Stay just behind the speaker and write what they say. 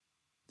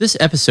This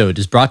episode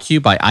is brought to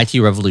you by IT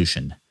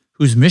Revolution,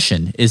 whose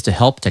mission is to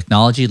help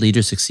technology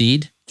leaders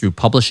succeed through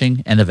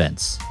publishing and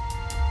events.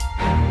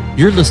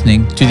 You're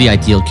listening to the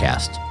Ideal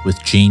Cast with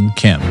Gene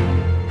Kim,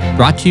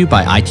 brought to you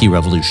by IT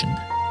Revolution.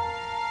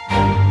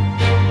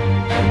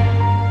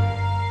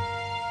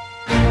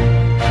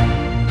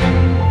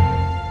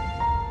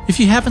 If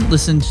you haven't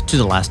listened to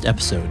the last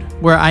episode,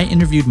 where I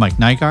interviewed Mike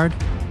Nygard,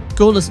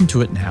 go listen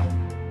to it now.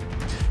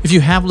 If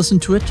you have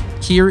listened to it,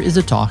 here is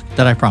a talk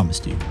that I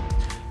promised you.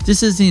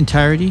 This is the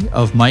entirety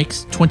of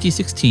Mike's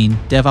 2016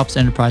 DevOps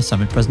Enterprise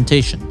Summit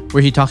presentation,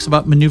 where he talks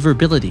about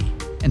maneuverability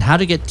and how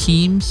to get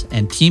teams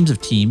and teams of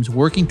teams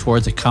working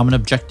towards a common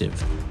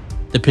objective,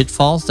 the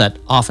pitfalls that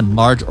often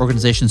large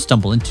organizations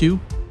stumble into,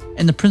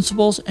 and the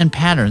principles and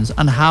patterns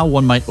on how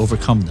one might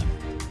overcome them.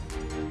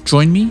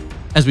 Join me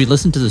as we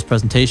listen to this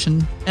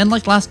presentation, and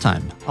like last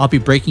time, I'll be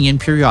breaking in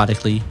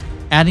periodically,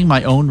 adding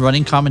my own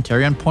running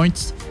commentary on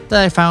points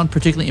that I found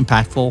particularly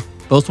impactful,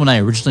 both when I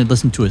originally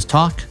listened to his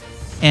talk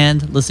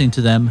and listening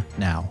to them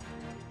now.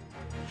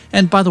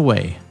 And by the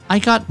way, I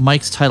got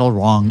Mike's title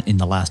wrong in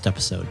the last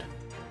episode.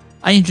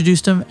 I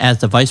introduced him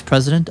as the Vice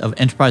President of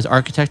Enterprise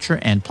Architecture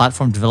and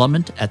Platform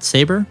Development at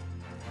Sabre.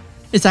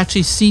 It's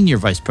actually Senior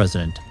Vice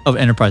President of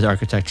Enterprise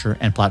Architecture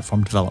and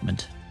Platform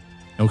Development.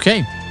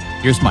 Okay,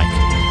 here's Mike.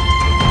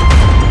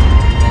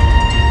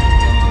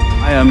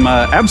 I am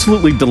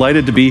absolutely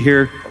delighted to be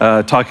here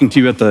talking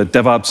to you at the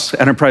DevOps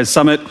Enterprise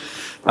Summit.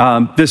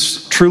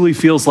 This truly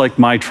feels like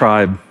my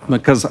tribe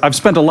because I've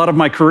spent a lot of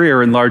my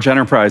career in large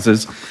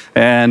enterprises,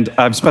 and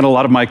I've spent a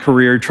lot of my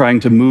career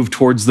trying to move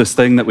towards this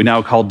thing that we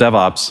now call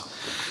DevOps.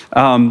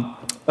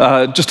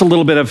 Just a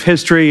little bit of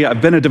history. I've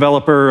been a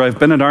developer, I've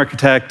been an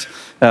architect,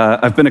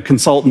 I've been a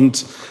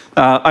consultant.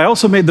 I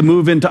also made the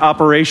move into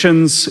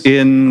operations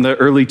in the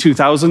early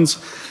 2000s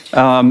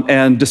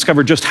and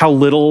discovered just how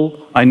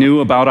little I knew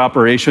about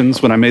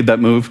operations when I made that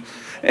move.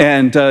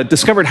 And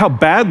discovered how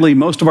badly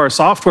most of our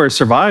software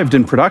survived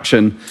in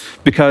production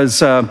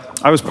because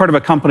I was part of a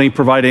company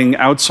providing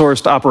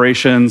outsourced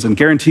operations and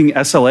guaranteeing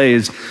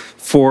SLAs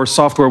for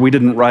software we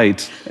didn't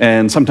write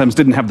and sometimes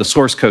didn't have the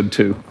source code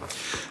to.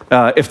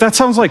 If that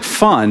sounds like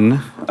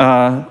fun,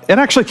 it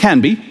actually can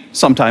be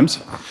sometimes.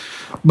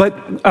 But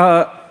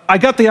I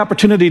got the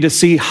opportunity to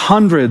see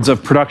hundreds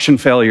of production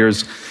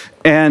failures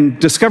and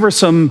discover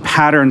some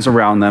patterns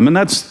around them. And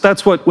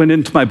that's what went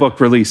into my book,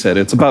 Release It.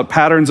 It's about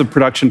patterns of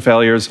production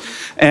failures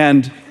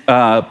and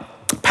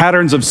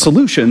patterns of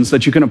solutions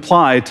that you can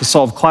apply to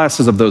solve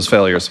classes of those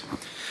failures.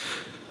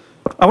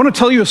 I want to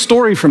tell you a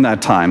story from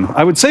that time.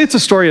 I would say it's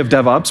a story of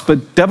DevOps, but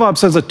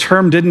DevOps as a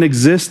term didn't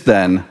exist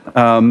then.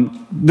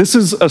 This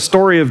is a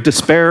story of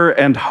despair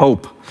and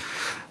hope.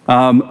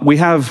 We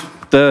have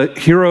the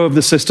hero of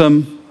the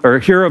system, or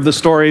hero of the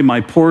story,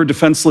 my poor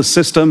defenseless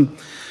system.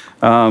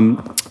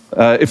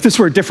 If this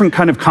were a different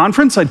kind of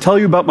conference, I'd tell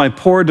you about my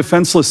poor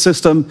defenseless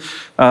system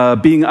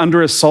being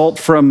under assault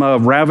from a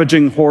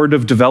ravaging horde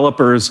of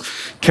developers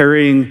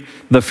carrying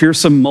the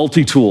fearsome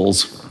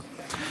multi-tools,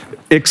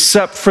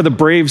 except for the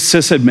brave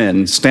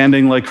sysadmin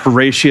standing like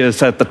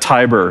Horatius at the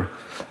Tiber.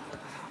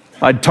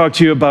 I'd talk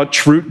to you about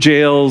Chroot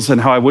jails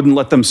and how I wouldn't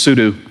let them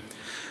sudo.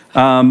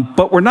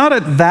 But we're not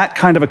at that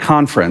kind of a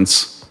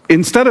conference.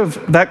 Instead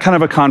of that kind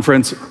of a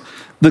conference,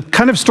 the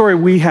kind of story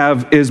we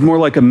have is more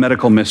like a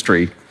medical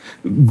mystery.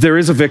 There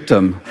is a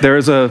victim, there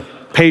is a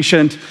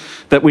patient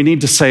that we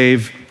need to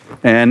save,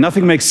 and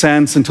nothing makes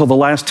sense until the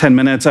last 10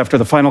 minutes after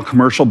the final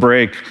commercial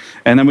break,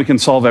 and then we can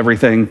solve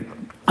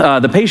everything.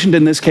 The patient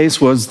in this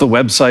case was the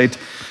website.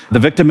 The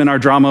victim in our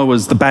drama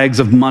was the bags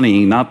of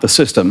money, not the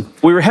system.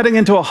 We were heading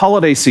into a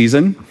holiday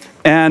season,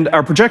 and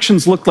our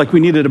projections looked like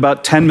we needed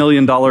about $10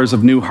 million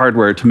of new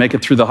hardware to make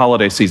it through the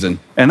holiday season.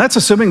 And that's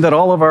assuming that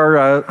all of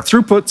our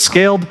throughput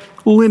scaled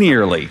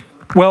linearly.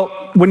 Well,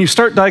 when you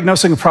start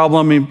diagnosing a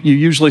problem, you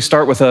usually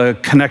start with a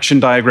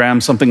connection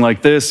diagram, something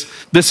like this.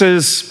 This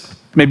is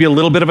maybe a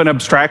little bit of an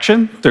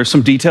abstraction. There's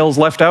some details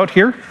left out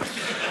here.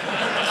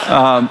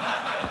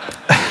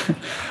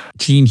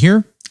 Gene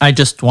here. I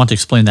just want to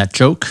explain that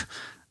joke.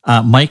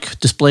 Mike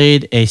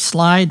displayed a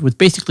slide with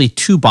basically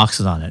two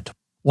boxes on it.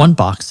 One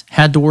box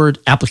had the word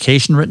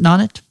application written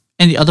on it,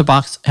 and the other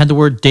box had the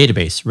word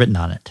database written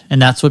on it.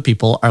 And that's what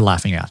people are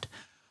laughing at.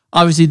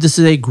 Obviously, this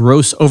is a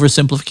gross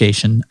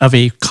oversimplification of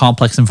a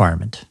complex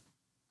environment.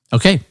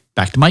 Okay,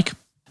 back to Mike.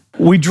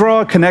 We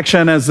draw a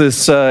connection as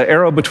this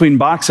arrow between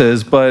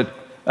boxes, but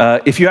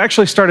if you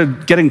actually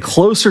started getting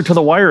closer to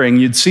the wiring,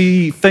 you'd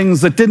see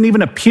things that didn't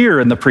even appear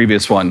in the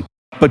previous one.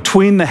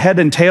 Between the head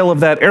and tail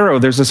of that arrow,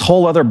 there's this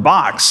whole other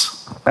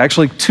box,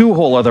 actually two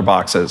whole other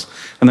boxes,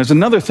 and there's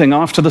another thing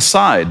off to the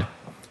side.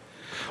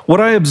 What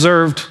I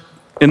observed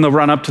in the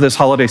run-up to this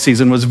holiday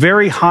season was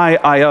very high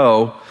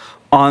I/O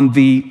on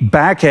the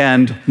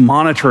back-end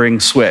monitoring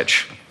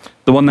switch,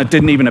 the one that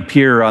didn't even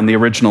appear on the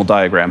original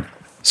diagram.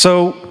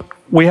 So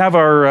we have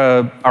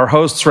our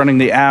hosts running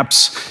the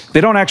apps.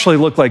 They don't actually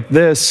look like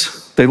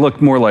this. They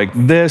look more like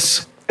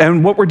this.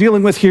 And what we're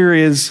dealing with here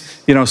is,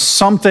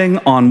 something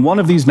on one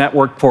of these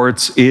network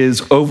ports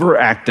is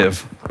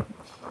overactive.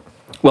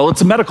 Well,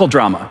 it's a medical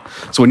drama.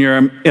 So when you're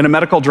in a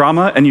medical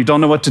drama and you don't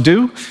know what to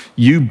do,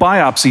 you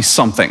biopsy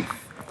something.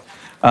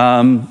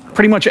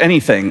 Pretty much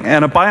anything.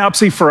 And a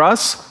biopsy for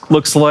us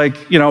looks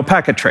like, a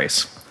packet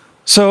trace.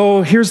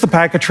 So here's the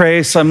packet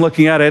trace. I'm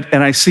looking at it,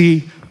 and I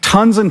see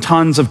tons and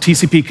tons of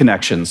TCP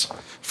connections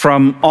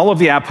from all of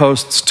the app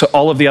hosts to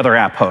all of the other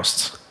app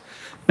hosts.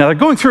 Now, they're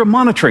going through a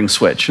monitoring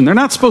switch, and they're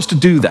not supposed to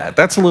do that.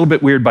 That's a little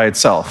bit weird by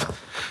itself.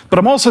 But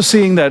I'm also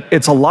seeing that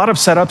it's a lot of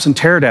setups and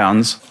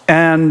teardowns,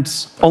 and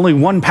only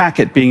one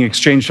packet being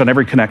exchanged on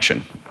every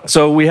connection.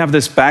 So we have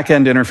this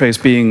back-end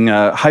interface being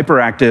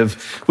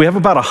hyperactive. We have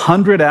about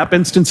 100 app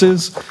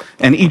instances,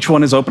 and each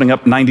one is opening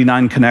up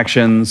 99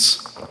 connections,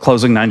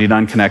 closing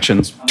 99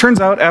 connections. Turns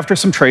out, after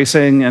some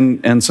tracing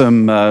and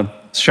some,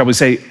 shall we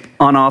say,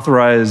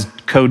 unauthorized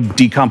code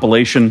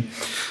decompilation,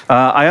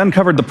 I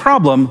uncovered the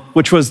problem,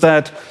 which was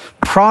that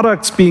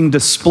products being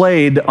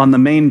displayed on the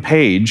main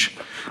page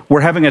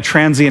were having a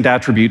transient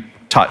attribute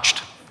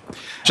touched,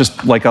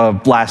 just like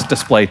a last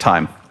display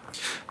time.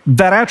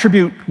 That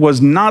attribute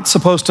was not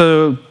supposed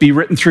to be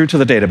written through to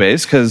the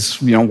database,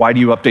 because why do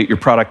you update your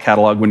product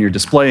catalog when you're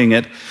displaying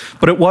it?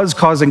 But it was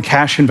causing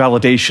cache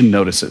invalidation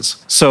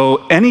notices.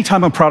 So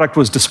anytime a product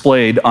was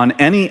displayed on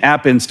any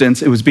app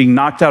instance, it was being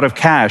knocked out of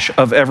cache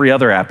of every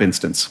other app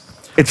instance.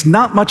 It's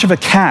not much of a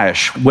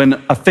cache when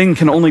a thing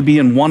can only be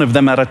in one of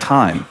them at a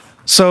time.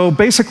 So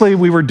basically,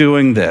 we were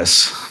doing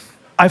this.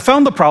 I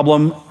found the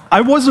problem. I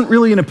wasn't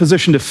really in a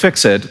position to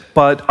fix it,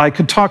 but I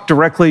could talk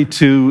directly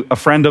to a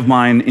friend of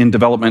mine in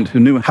development who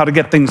knew how to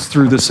get things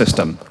through the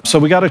system. So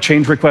we got a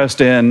change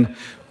request in,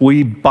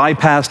 we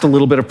bypassed a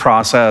little bit of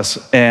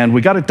process, and we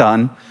got it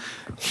done.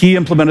 He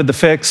implemented the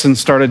fix and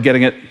started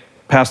getting it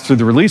passed through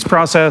the release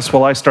process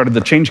while I started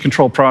the change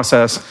control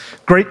process.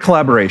 Great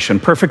collaboration,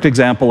 perfect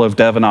example of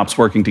dev and ops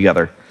working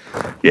together.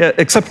 Yeah,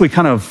 except we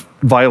kind of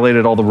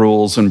violated all the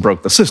rules and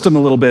broke the system a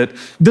little bit.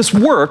 This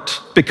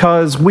worked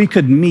because we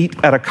could meet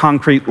at a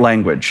concrete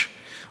language.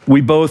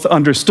 We both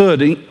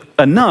understood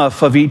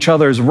enough of each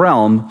other's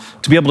realm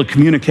to be able to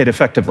communicate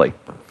effectively.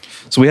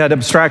 So we had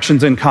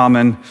abstractions in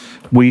common.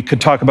 We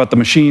could talk about the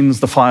machines,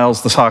 the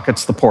files, the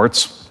sockets, the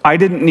ports. I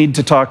didn't need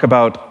to talk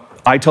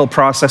about ITIL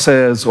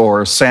processes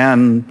or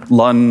SAN,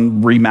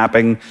 LUN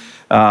remapping.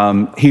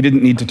 He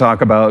didn't need to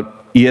talk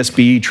about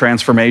ESB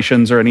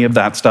transformations or any of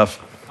that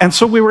stuff. And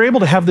so we were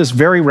able to have this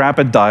very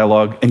rapid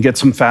dialogue and get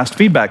some fast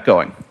feedback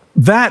going.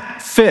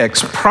 That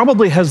fix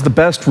probably has the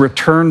best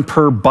return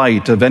per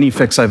byte of any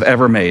fix I've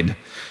ever made,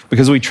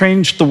 because we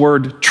changed the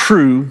word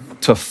true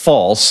to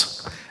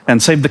false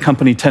and saved the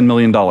company $10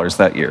 million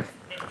that year.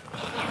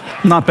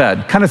 Not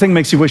bad. Kind of thing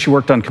makes you wish you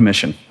worked on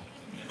commission.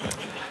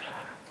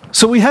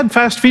 So we had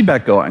fast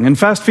feedback going, and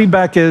fast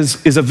feedback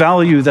is a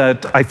value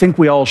that I think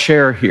we all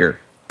share here.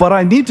 But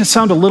I need to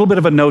sound a little bit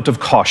of a note of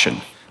caution.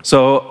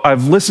 So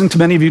I've listened to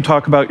many of you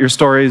talk about your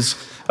stories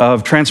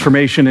of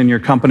transformation in your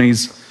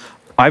companies.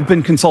 I've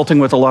been consulting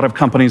with a lot of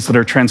companies that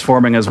are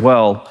transforming as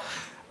well.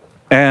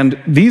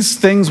 And these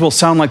things will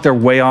sound like they're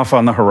way off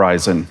on the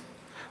horizon.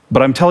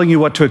 But I'm telling you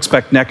what to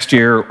expect next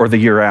year or the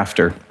year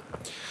after.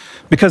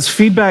 Because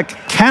feedback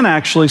can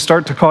actually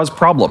start to cause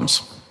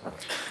problems.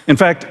 In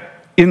fact,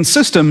 in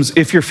systems,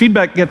 if your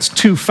feedback gets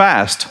too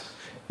fast,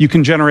 you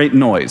can generate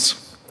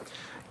noise.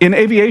 In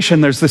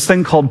aviation, there's this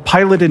thing called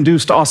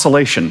pilot-induced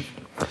oscillation.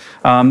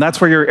 That's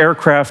where your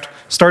aircraft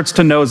starts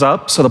to nose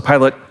up, so the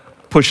pilot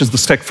pushes the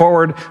stick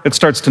forward, it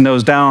starts to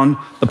nose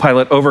down, the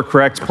pilot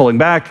overcorrects, pulling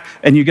back,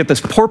 and you get this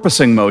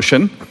porpoising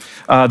motion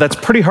that's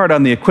pretty hard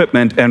on the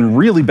equipment and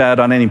really bad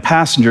on any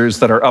passengers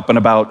that are up and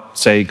about,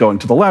 say, going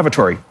to the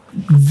lavatory.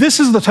 This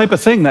is the type of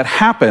thing that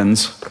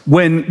happens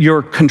when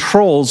your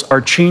controls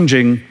are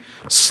changing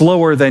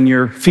slower than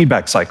your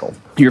feedback cycle.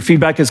 Your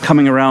feedback is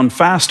coming around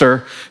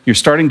faster, you're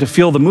starting to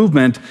feel the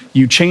movement,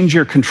 you change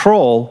your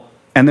control,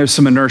 and there's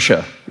some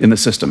inertia in the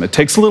system. It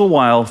takes a little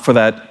while for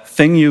that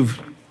thing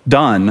you've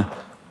done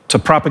to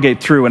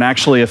propagate through and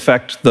actually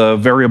affect the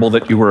variable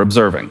that you were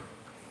observing.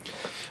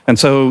 And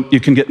so you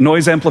can get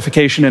noise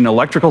amplification in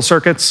electrical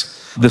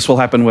circuits. This will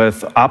happen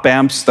with op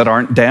amps that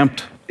aren't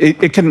damped.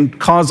 It can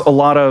cause a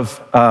lot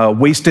of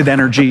wasted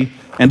energy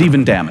and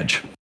even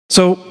damage.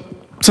 So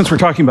since we're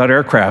talking about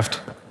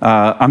aircraft,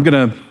 I'm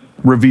going to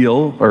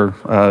reveal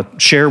or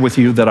share with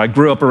you that I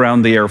grew up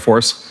around the Air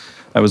Force.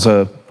 I was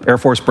an Air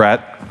Force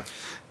brat.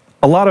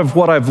 A lot of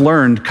what I've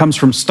learned comes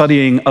from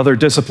studying other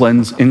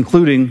disciplines,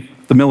 including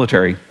the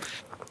military.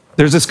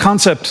 There's this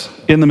concept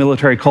in the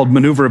military called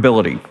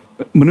maneuverability.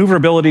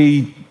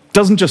 Maneuverability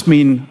doesn't just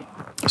mean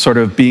sort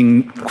of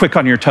being quick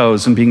on your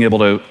toes and being able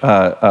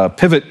to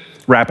pivot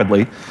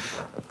rapidly.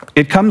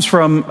 It comes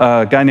from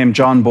a guy named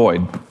John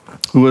Boyd,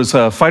 who was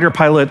a fighter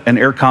pilot and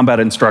air combat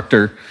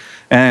instructor,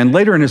 and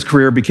later in his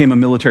career became a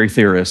military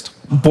theorist.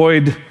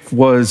 Boyd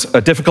was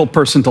a difficult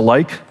person to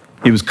like.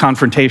 He was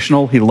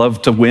confrontational. He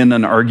loved to win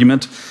an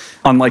argument,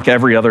 unlike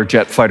every other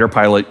jet fighter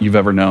pilot you've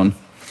ever known.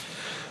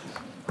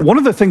 One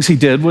of the things he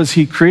did was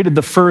he created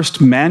the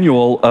first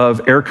manual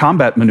of air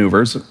combat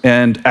maneuvers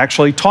and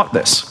actually taught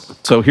this.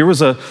 So here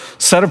was a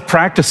set of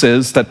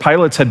practices that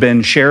pilots had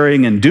been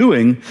sharing and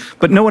doing,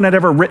 but no one had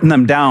ever written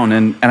them down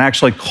and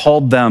actually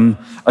called them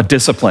a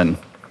discipline.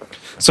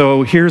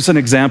 So here's an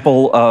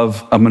example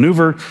of a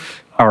maneuver.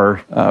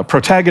 Our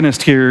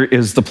protagonist here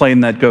is the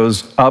plane that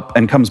goes up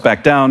and comes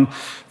back down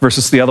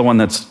versus the other one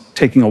that's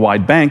taking a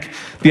wide bank.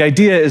 The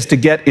idea is to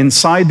get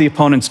inside the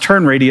opponent's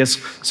turn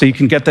radius so you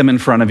can get them in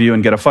front of you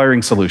and get a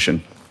firing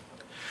solution.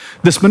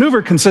 This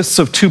maneuver consists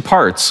of two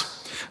parts.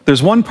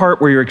 There's one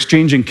part where you're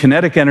exchanging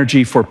kinetic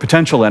energy for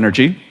potential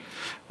energy,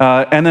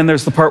 and then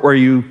there's the part where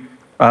you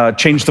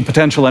change the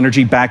potential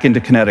energy back into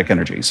kinetic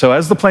energy. So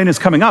as the plane is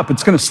coming up,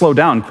 it's going to slow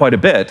down quite a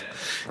bit.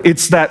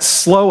 It's that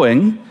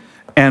slowing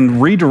and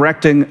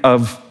redirecting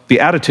of the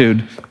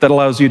attitude that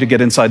allows you to get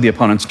inside the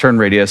opponent's turn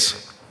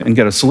radius and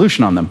get a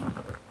solution on them.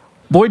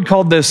 Boyd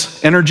called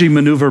this energy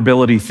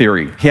maneuverability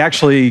theory. He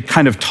actually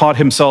kind of taught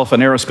himself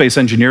an aerospace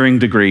engineering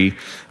degree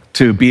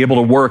to be able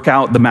to work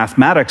out the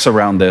mathematics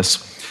around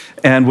this,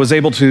 and was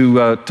able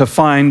to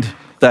find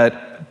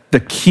that the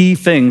key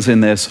things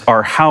in this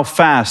are how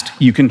fast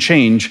you can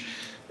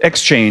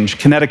exchange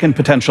kinetic and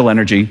potential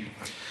energy,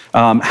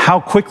 how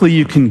quickly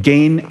you can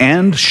gain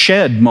and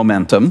shed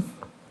momentum,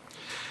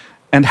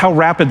 and how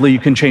rapidly you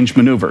can change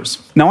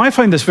maneuvers. Now, I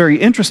find this very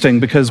interesting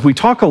because we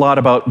talk a lot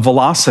about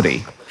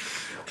velocity.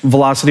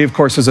 Velocity, of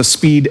course, is a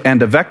speed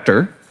and a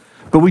vector,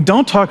 but we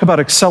don't talk about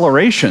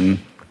acceleration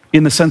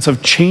in the sense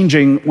of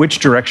changing which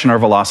direction our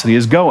velocity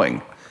is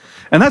going.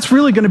 And that's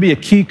really going to be a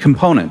key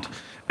component,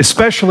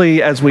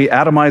 especially as we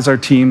atomize our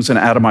teams and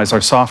atomize our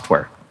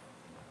software.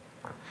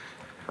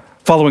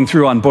 Following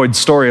through on Boyd's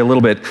story a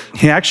little bit,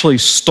 he actually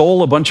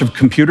stole a bunch of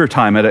computer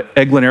time at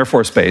Eglin Air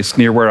Force Base,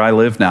 near where I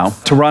live now,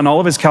 to run all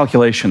of his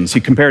calculations.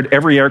 He compared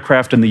every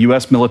aircraft in the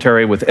US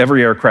military with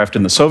every aircraft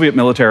in the Soviet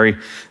military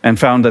and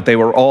found that they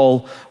were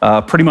all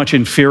pretty much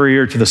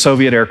inferior to the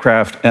Soviet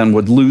aircraft and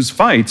would lose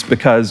fights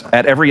because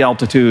at every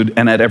altitude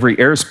and at every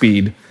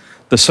airspeed,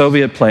 the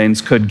Soviet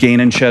planes could gain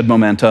and shed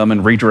momentum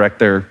and redirect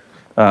their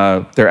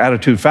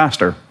attitude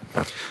faster.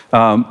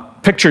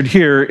 Pictured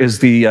here is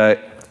the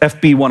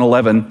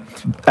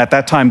FB-111, at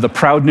that time the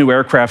proud new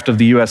aircraft of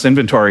the US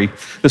inventory.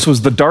 This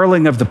was the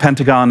darling of the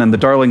Pentagon and the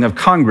darling of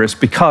Congress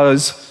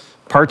because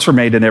parts were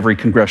made in every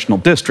congressional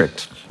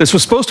district. This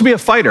was supposed to be a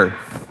fighter.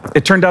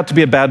 It turned out to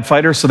be a bad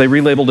fighter, so they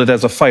relabeled it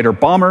as a fighter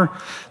bomber.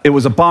 It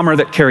was a bomber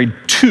that carried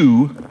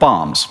 2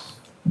 bombs.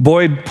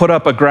 Boyd put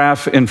up a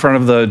graph in front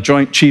of the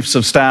Joint Chiefs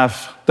of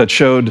Staff that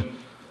showed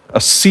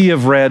a sea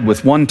of red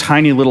with one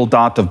tiny little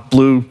dot of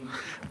blue.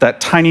 That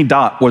tiny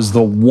dot was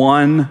the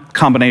one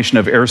combination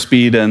of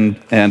airspeed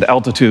and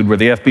altitude where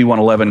the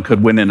FB-111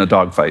 could win in a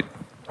dogfight.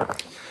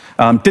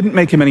 Didn't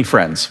make him any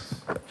friends.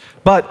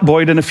 But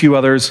Boyd and a few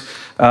others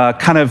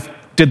kind of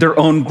did their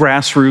own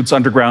grassroots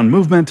underground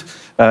movement.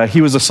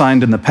 He was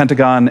assigned in the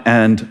Pentagon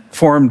and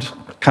formed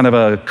kind of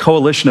a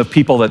coalition of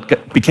people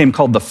that became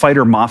called the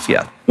Fighter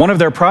Mafia. One of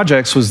their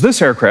projects was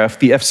this aircraft,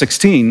 the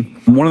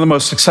F-16, one of the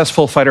most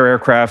successful fighter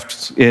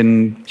aircraft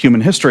in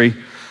human history.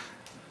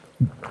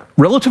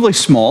 Relatively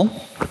small,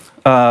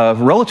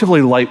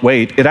 relatively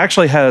lightweight. It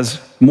actually has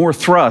more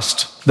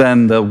thrust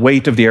than the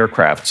weight of the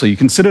aircraft. So you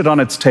can sit it on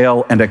its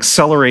tail and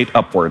accelerate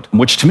upward,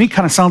 which to me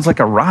kind of sounds like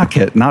a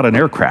rocket, not an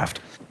aircraft.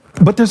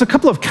 But there's a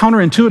couple of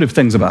counterintuitive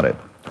things about it.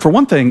 For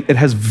one thing, it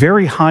has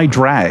very high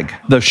drag.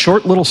 The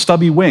short little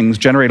stubby wings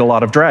generate a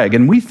lot of drag,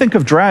 and we think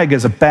of drag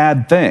as a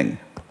bad thing.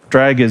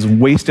 Drag is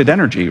wasted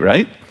energy,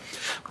 right?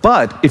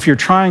 But if you're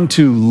trying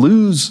to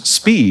lose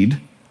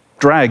speed,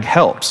 drag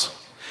helps.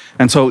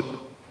 And so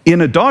in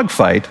a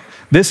dogfight,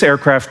 this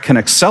aircraft can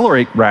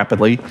accelerate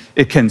rapidly,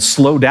 it can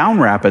slow down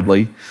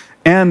rapidly,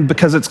 and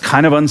because it's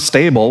kind of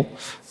unstable,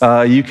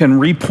 you can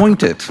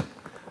repoint it.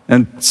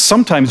 And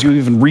sometimes you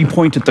even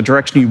repoint it the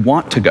direction you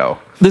want to go.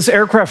 This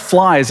aircraft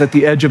flies at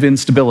the edge of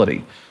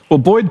instability. Well,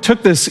 Boyd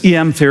took this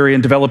EM theory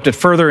and developed it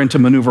further into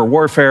maneuver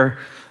warfare,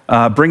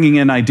 bringing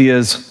in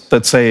ideas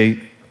that say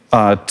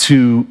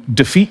to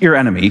defeat your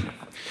enemy,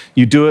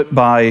 you do it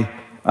by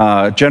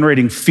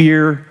generating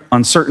fear,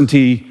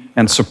 uncertainty,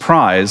 and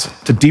surprise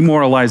to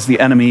demoralize the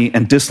enemy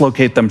and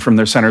dislocate them from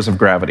their centers of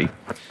gravity.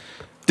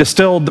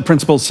 Distilled, the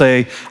principles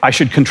say, I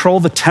should control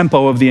the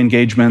tempo of the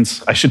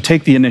engagements, I should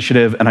take the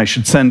initiative, and I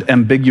should send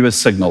ambiguous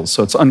signals,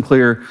 so it's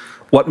unclear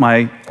what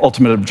my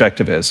ultimate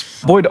objective is.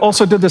 Boyd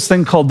also did this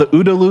thing called the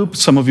OODA loop.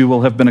 Some of you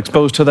will have been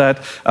exposed to that.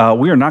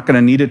 We are not going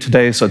to need it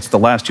today, so it's the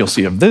last you'll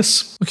see of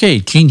this. Okay,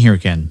 Gene here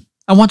again.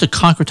 I want to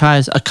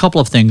concretize a couple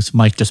of things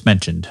Mike just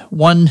mentioned.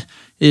 One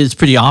is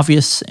pretty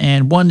obvious,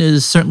 and one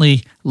is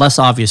certainly less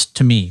obvious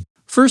to me.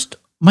 First,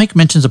 Mike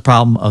mentions a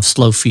problem of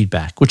slow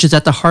feedback, which is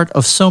at the heart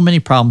of so many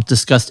problems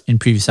discussed in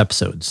previous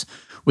episodes,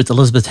 with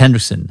Elizabeth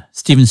Hendrickson,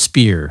 Steven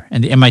Spear,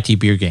 and the MIT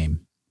beer game.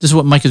 This is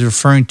what Mike is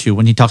referring to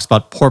when he talks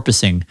about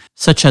porpoising,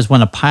 such as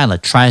when a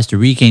pilot tries to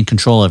regain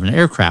control of an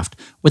aircraft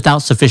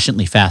without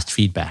sufficiently fast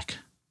feedback.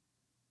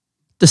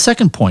 The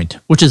second point,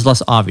 which is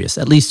less obvious,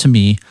 at least to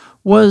me,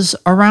 was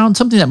around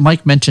something that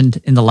Mike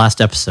mentioned in the last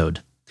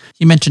episode.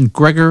 he mentioned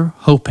Gregor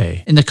Hope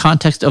in the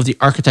context of the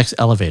architect's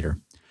elevator.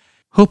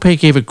 Hope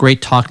gave a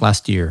great talk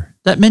last year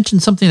that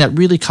mentioned something that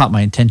really caught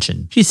my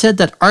attention. He said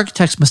that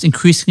architects must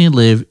increasingly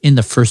live in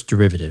the first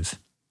derivative.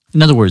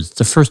 In other words,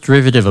 the first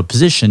derivative of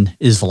position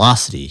is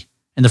velocity,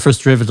 and the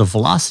first derivative of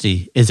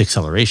velocity is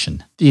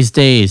acceleration. These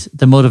days,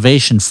 the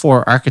motivation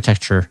for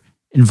architecture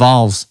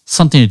involves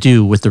something to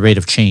do with the rate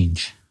of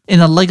change. In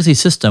a legacy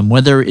system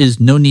where there is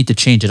no need to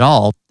change at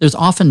all, there's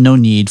often no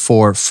need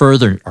for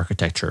further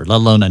architecture, let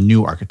alone a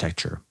new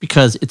architecture,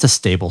 because it's a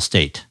stable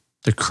state.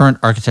 The current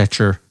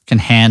architecture can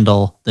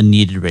handle the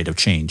needed rate of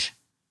change.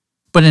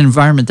 But in an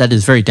environment that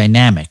is very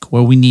dynamic,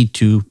 where we need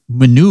to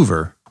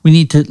maneuver, we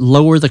need to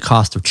lower the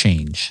cost of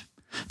change.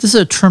 This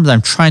is a term that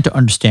I'm trying to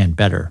understand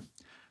better.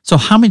 So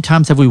how many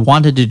times have we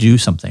wanted to do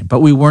something, but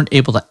we weren't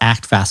able to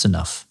act fast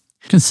enough?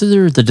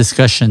 Consider the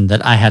discussion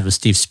that I had with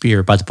Steve Spear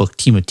about the book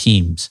Team of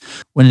Teams.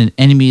 When an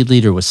enemy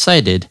leader was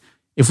sighted,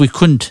 if we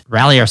couldn't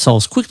rally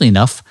ourselves quickly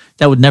enough,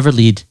 that would never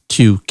lead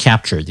to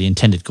capture the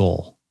intended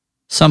goal.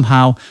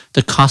 Somehow,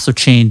 the cost of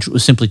change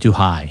was simply too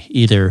high.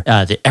 Either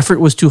the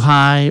effort was too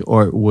high,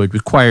 or it would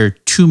require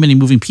too many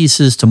moving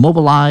pieces to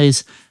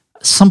mobilize.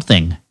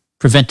 Something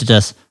prevented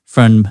us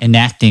from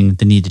enacting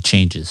the needed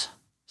changes.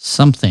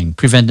 Something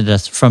prevented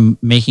us from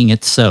making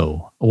it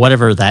so,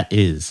 whatever that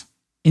is.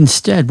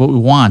 Instead, what we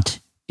want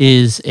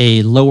is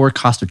a lower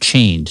cost of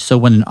change. So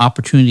when an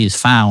opportunity is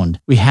found,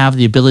 we have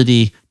the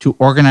ability to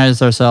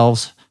organize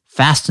ourselves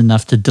fast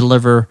enough to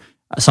deliver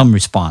some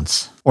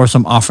response or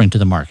some offering to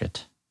the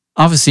market.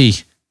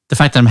 Obviously, the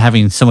fact that I'm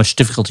having so much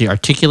difficulty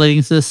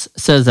articulating this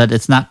says that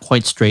it's not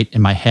quite straight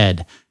in my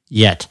head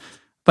yet.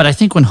 But I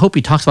think when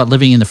Hopi talks about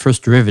living in the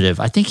first derivative,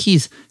 I think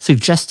he's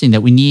suggesting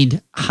that we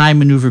need high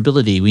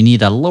maneuverability. We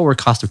need a lower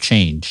cost of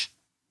change.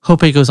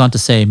 Hope goes on to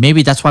say,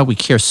 maybe that's why we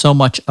care so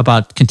much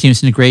about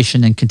continuous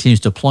integration and continuous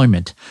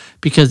deployment,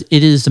 because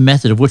it is the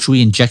method of which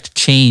we inject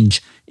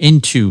change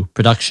into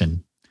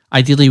production.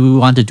 Ideally, we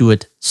want to do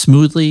it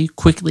smoothly,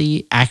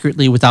 quickly,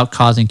 accurately, without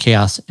causing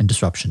chaos and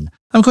disruption.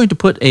 I'm going to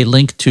put a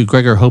link to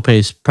Gregor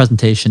Hope's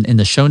presentation in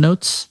the show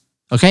notes.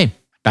 Okay,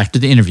 back to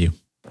the interview.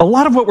 A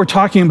lot of what we're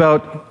talking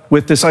about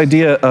with this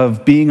idea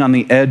of being on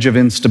the edge of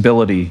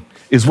instability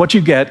is what you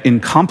get in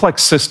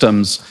complex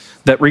systems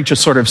that reach a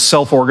sort of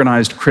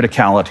self-organized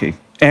criticality.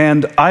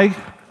 And I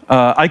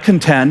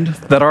contend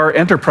that our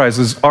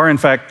enterprises are in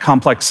fact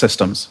complex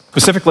systems,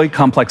 specifically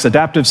complex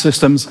adaptive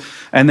systems,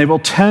 and they will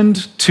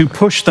tend to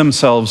push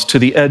themselves to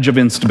the edge of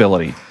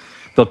instability.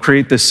 They'll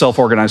create this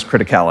self-organized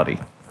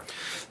criticality.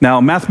 Now,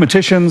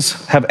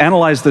 mathematicians have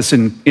analyzed this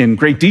in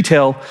great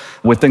detail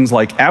with things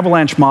like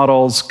avalanche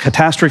models,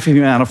 catastrophe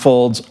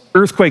manifolds,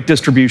 earthquake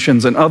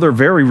distributions, and other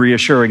very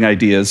reassuring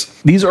ideas.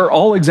 These are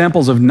all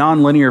examples of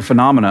nonlinear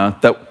phenomena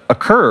that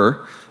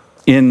occur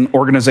in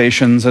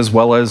organizations as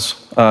well as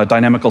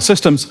dynamical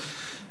systems,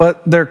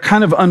 but they're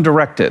kind of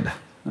undirected.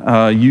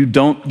 You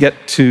don't get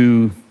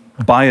to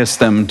bias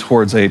them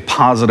towards a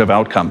positive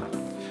outcome.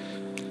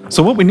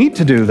 So what we need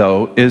to do,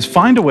 though, is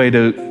find a way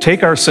to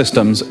take our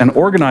systems and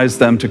organize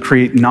them to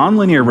create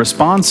nonlinear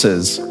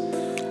responses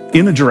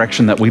in a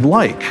direction that we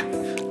like.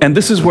 And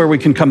this is where we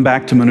can come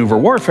back to maneuver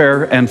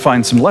warfare and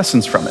find some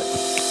lessons from it.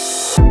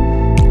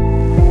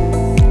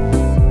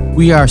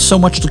 We are so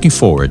much looking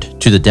forward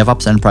to the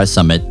DevOps Enterprise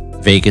Summit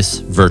Vegas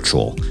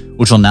Virtual,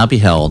 which will now be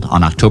held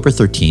on October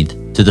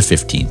 13th to the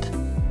 15th.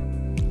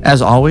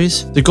 As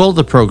always, the goal of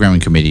the programming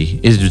committee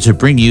is to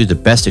bring you the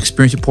best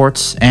experience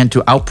reports and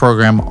to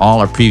outprogram all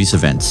our previous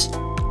events.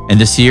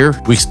 And this year,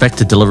 we expect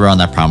to deliver on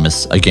that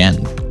promise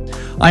again.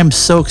 I am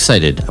so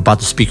excited about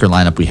the speaker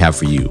lineup we have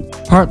for you,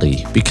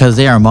 partly because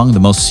they are among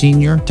the most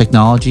senior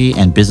technology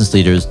and business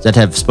leaders that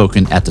have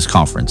spoken at this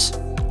conference,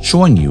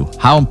 showing you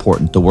how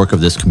important the work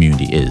of this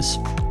community is.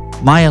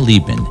 Maya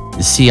Liebman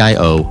is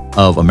CIO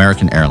of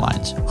American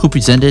Airlines, who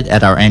presented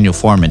at our annual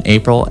forum in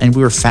April, and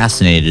we were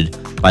fascinated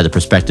by the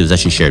perspectives that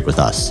she shared with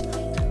us.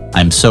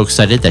 I'm so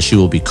excited that she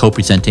will be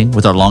co-presenting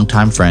with our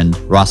longtime friend,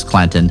 Ross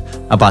Clanton,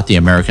 about the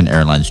American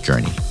Airlines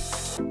journey.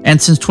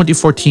 And since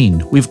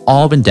 2014, we've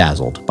all been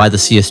dazzled by the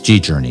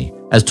CSG journey,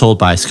 as told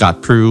by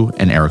Scott Prue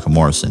and Erica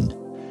Morrison.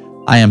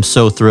 I am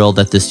so thrilled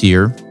that this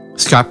year,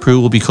 Scott Prue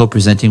will be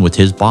co-presenting with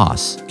his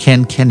boss,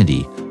 Ken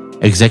Kennedy,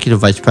 Executive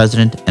Vice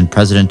President and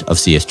President of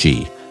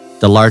CSG,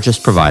 the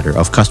largest provider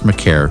of customer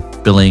care,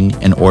 billing,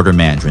 and order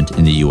management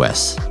in the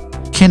US.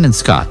 Ken and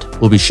Scott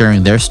will be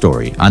sharing their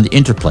story on the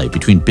interplay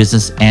between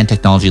business and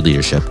technology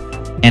leadership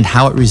and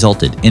how it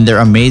resulted in their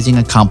amazing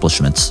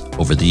accomplishments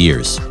over the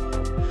years.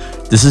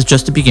 This is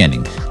just the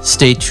beginning.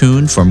 Stay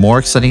tuned for more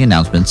exciting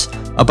announcements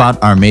about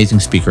our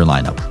amazing speaker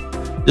lineup.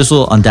 This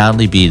will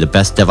undoubtedly be the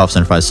best DevOps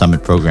Enterprise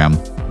Summit program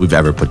we've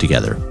ever put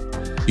together.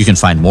 You can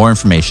find more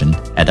information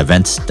at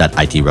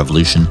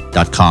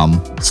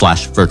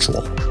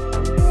events.itrevolution.com/virtual.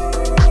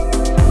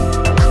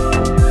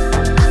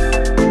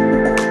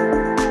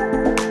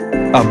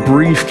 A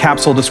brief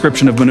capsule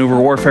description of maneuver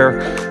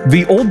warfare.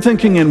 The old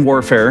thinking in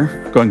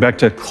warfare, going back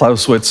to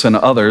Clausewitz and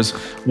others,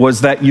 was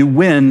that you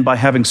win by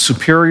having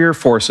superior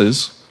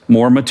forces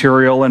more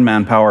material and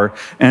manpower,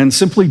 and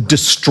simply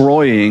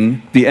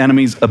destroying the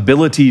enemy's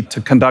ability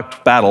to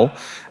conduct battle,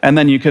 and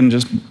then you can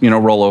just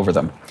roll over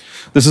them.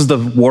 This is the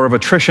war of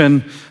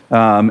attrition,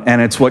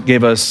 and it's what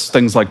gave us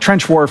things like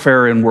trench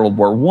warfare in World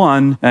War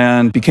I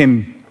and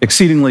became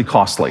exceedingly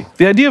costly.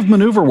 The idea of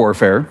maneuver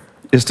warfare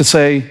is to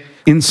say,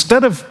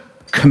 instead of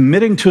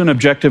committing to an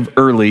objective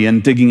early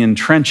and digging in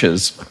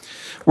trenches,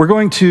 we're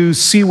going to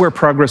see where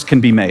progress can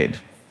be made.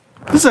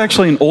 This is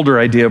actually an older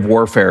idea of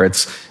warfare.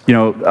 It's,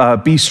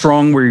 be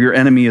strong where your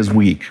enemy is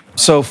weak.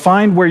 So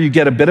find where you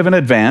get a bit of an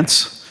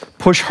advance,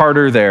 push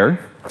harder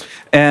there,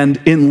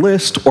 and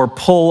enlist or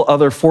pull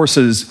other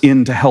forces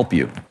in to help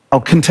you. I'll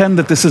contend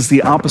that this is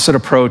the opposite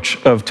approach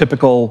of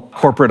typical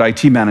corporate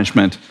IT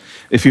management.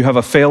 If you have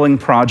a failing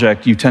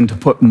project, you tend to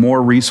put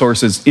more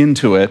resources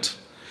into it.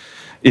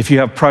 If you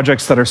have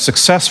projects that are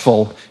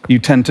successful, you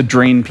tend to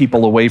drain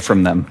people away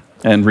from them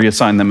and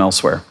reassign them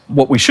elsewhere.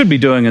 What we should be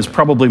doing is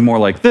probably more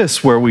like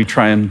this, where we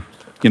try and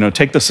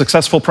take the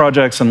successful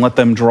projects and let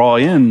them draw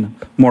in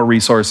more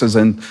resources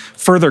and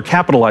further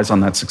capitalize on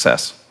that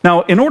success.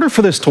 Now, in order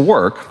for this to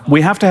work,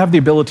 we have to have the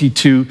ability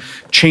to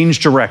change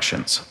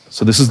directions.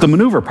 So this is the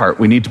maneuver part.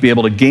 We need to be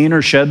able to gain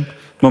or shed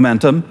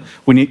momentum.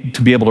 We need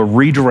to be able to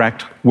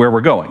redirect where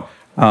we're going.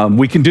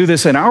 We can do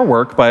this in our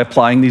work by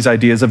applying these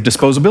ideas of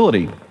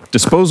disposability,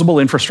 disposable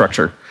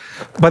infrastructure.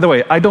 By the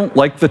way, I don't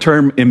like the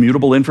term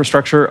immutable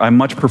infrastructure. I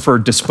much prefer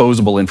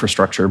disposable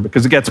infrastructure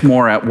because it gets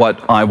more at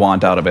what I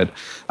want out of it.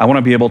 I want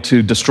to be able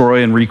to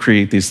destroy and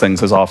recreate these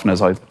things as often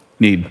as I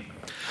need.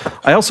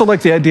 I also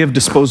like the idea of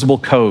disposable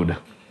code.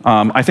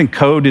 I think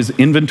code is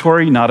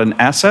inventory, not an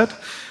asset.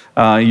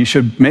 You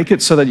should make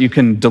it so that you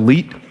can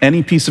delete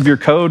any piece of your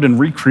code and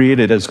recreate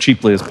it as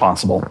cheaply as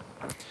possible.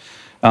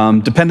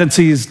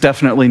 Dependencies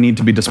definitely need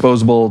to be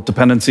disposable.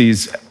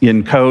 Dependencies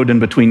in code and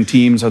between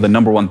teams are the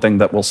number one thing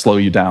that will slow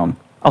you down.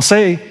 I'll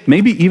say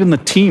maybe even the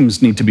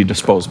teams need to be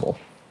disposable.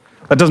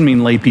 That doesn't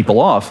mean lay people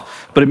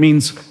off, but it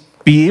means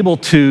be able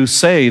to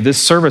say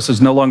this service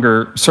is no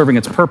longer serving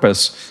its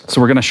purpose,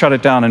 so we're going to shut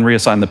it down and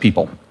reassign the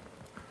people.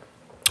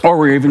 Or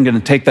we're even going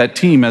to take that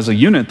team as a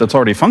unit that's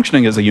already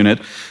functioning as a unit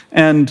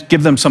and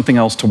give them something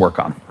else to work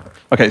on.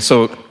 Okay,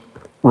 so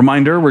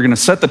reminder, we're going to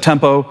set the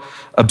tempo,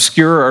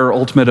 obscure our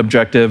ultimate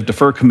objective,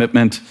 defer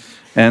commitment,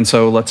 and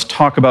so let's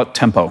talk about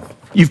tempo.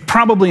 You've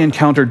probably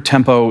encountered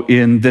tempo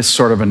in this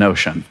sort of a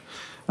notion.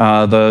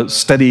 The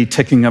steady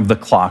ticking of the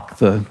clock,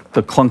 the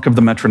clunk of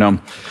the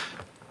metronome.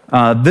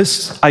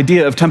 This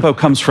idea of tempo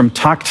comes from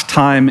takt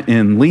time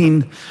in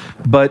Lean,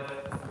 but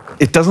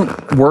it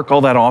doesn't work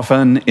all that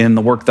often in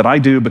the work that I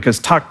do because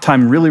takt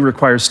time really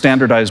requires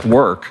standardized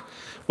work,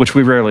 which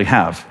we rarely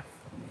have.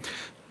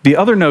 The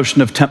other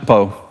notion of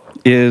tempo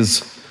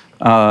is,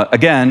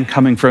 again,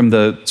 coming from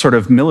the sort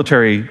of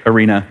military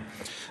arena.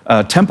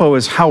 Tempo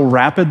is how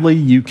rapidly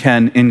you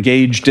can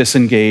engage,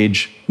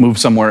 disengage, move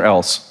somewhere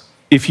else.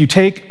 If you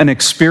take an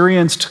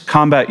experienced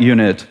combat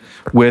unit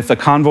with a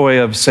convoy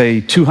of,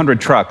 say, 200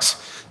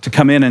 trucks to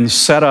come in and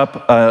set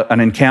up an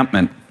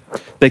encampment,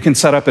 they can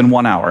set up in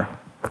 1 hour.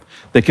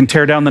 They can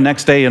tear down the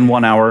next day in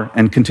 1 hour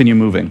and continue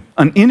moving.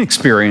 An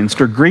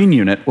inexperienced or green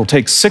unit will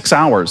take 6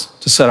 hours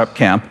to set up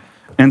camp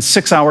and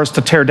 6 hours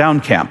to tear down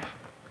camp.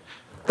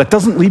 That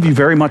doesn't leave you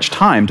very much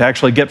time to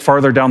actually get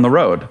farther down the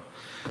road.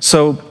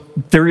 So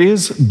there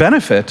is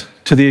benefit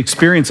to the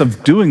experience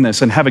of doing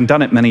this and having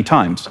done it many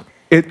times.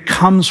 It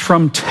comes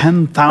from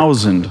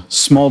 10,000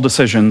 small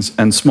decisions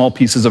and small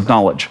pieces of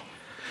knowledge.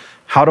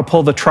 How to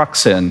pull the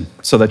trucks in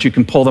so that you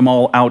can pull them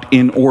all out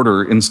in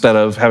order instead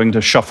of having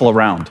to shuffle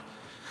around.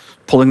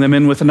 Pulling them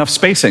in with enough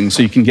spacing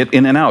so you can get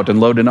in and out and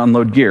load and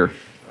unload gear.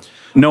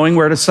 Knowing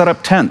where to set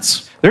up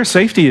tents. There are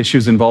safety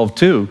issues involved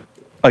too.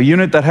 A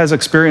unit that has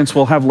experience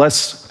will have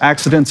less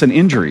accidents and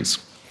injuries.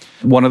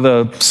 One of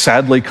the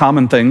sadly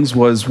common things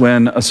was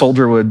when a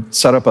soldier would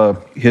set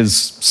up his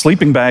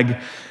sleeping bag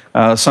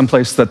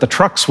someplace that the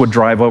trucks would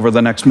drive over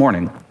the next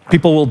morning.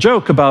 People will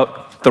joke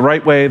about the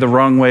right way, the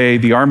wrong way,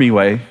 the army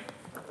way,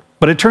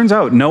 but it turns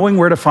out knowing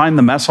where to find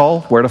the mess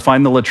hall, where to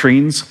find the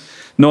latrines,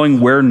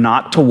 knowing where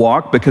not to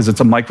walk because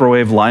it's a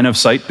microwave line of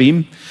sight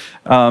beam,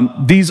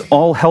 these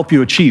all help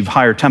you achieve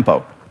higher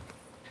tempo.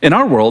 In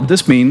our world,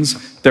 this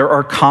means there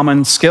are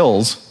common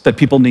skills that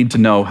people need to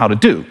know how to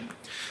do.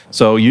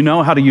 So you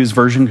know how to use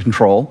version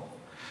control,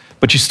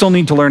 but you still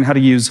need to learn how to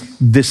use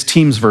this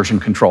team's version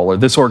control or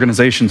this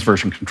organization's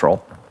version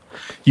control.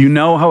 You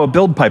know how a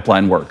build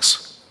pipeline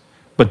works,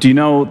 but do you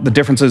know the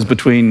differences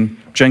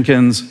between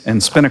Jenkins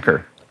and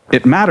Spinnaker?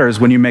 It matters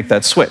when you make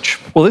that switch.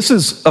 Well, this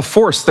is a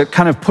force that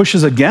kind of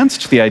pushes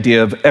against the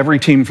idea of every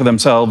team for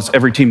themselves,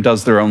 every team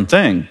does their own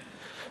thing.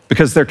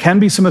 Because there can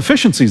be some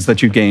efficiencies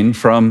that you gain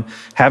from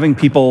having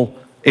people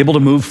able to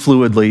move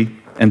fluidly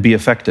and be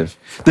effective.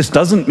 This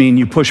doesn't mean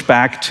you push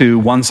back to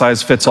one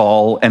size fits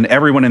all and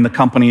everyone in the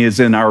company is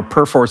in our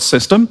Perforce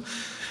system.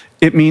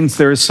 It means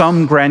there is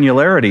some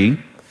granularity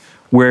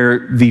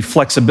where the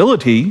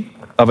flexibility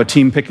of a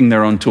team picking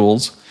their own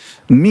tools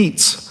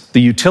meets the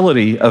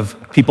utility of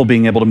people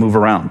being able to move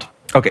around.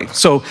 Okay,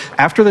 so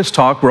after this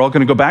talk, we're all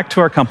going to go back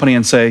to our company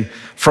and say,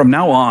 from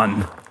now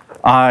on,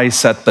 I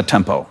set the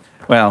tempo.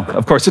 Well,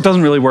 of course, it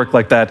doesn't really work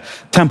like that.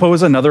 Tempo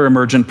is another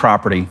emergent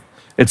property.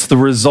 It's the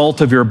result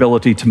of your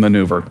ability to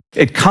maneuver.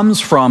 It comes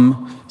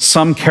from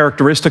some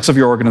characteristics of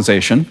your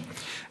organization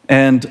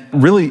and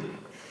really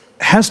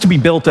has to be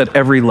built at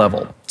every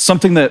level.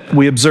 Something that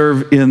we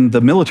observe in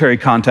the military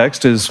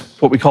context is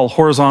what we call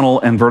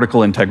horizontal and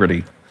vertical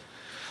integrity.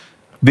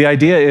 The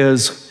idea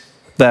is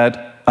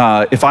that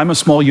if I'm a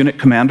small unit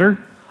commander,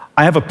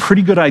 I have a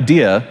pretty good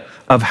idea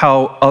of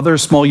how other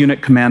small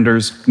unit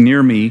commanders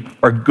near me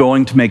are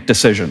going to make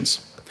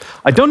decisions.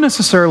 I don't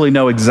necessarily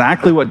know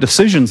exactly what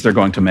decisions they're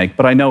going to make,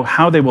 but I know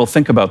how they will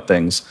think about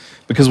things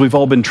because we've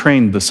all been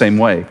trained the same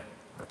way.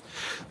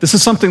 This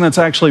is something that's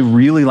actually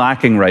really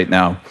lacking right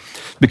now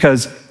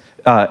because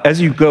as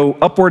you go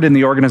upward in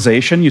the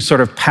organization, you sort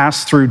of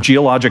pass through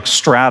geologic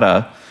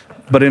strata,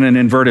 but in an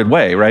inverted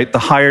way, right? The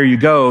higher you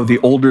go, the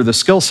older the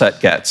skill set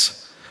gets.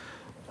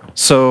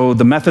 So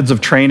the methods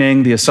of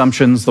training, the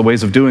assumptions, the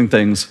ways of doing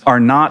things are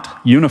not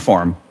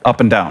uniform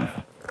up and down.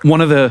 One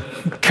of the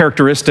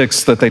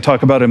characteristics that they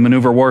talk about in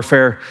maneuver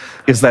warfare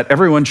is that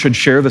everyone should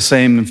share the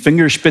same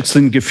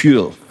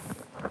Fingerspitzengefühl,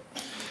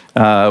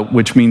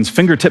 which means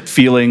fingertip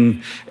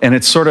feeling, and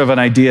it's sort of an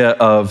idea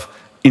of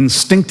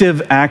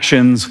instinctive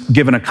actions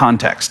given a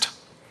context.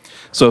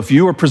 So if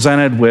you are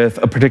presented with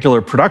a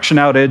particular production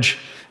outage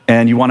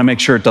and you want to make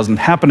sure it doesn't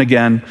happen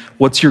again,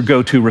 what's your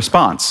go-to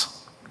response?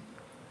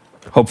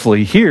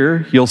 Hopefully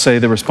here, you'll say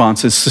the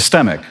response is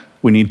systemic.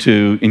 We need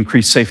to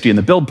increase safety in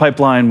the build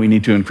pipeline. We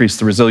need to increase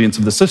the resilience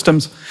of the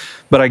systems.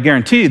 But I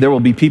guarantee there will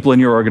be people in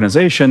your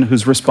organization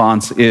whose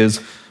response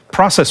is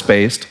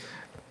process-based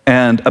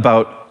and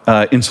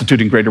about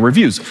instituting greater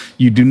reviews.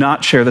 You do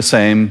not share the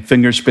same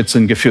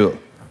Fingerspitzengefühl.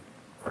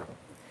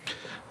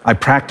 I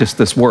practiced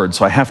this word,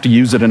 so I have to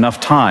use it enough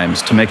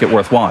times to make it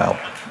worthwhile.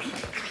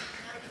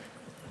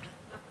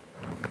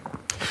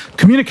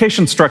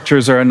 Communication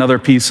structures are another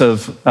piece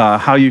of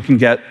how you can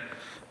get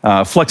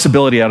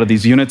flexibility out of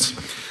these units.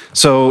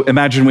 So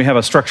imagine we have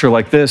a structure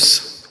like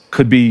this.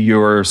 Could be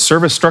your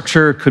service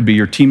structure, could be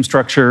your team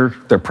structure.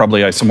 They're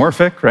probably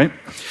isomorphic, right?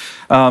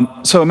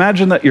 So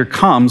imagine that your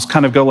comms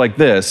kind of go like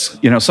this.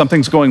 You know,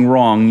 something's going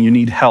wrong, you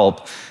need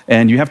help,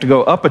 and you have to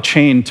go up a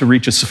chain to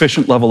reach a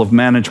sufficient level of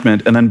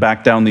management and then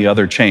back down the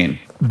other chain.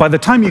 By the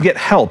time you get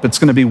help, it's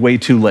going to be way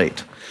too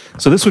late.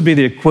 So this would be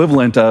the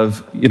equivalent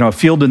of, you know,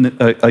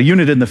 a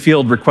unit in the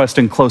field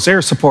requesting close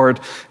air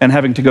support and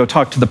having to go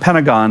talk to the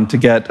Pentagon to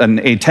get an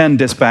A-10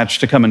 dispatch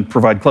to come and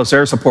provide close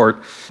air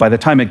support. By the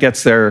time it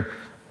gets there,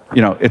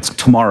 you know, it's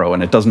tomorrow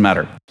and it doesn't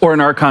matter. Or in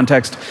our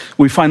context,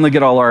 we finally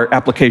get all our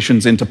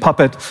applications into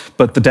Puppet,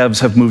 but the devs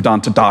have moved on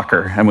to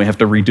Docker and we have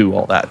to redo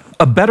all that.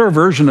 A better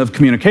version of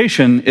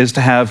communication is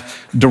to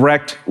have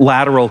direct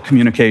lateral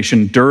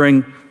communication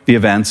during the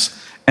events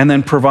and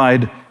then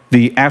provide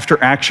the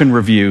after-action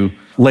review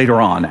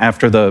later on,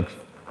 after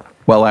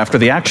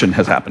the action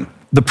has happened.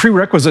 The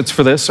prerequisites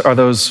for this are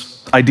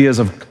those ideas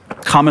of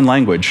common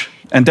language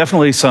and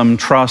definitely some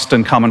trust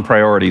and common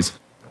priorities.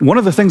 One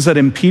of the things that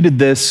impeded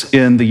this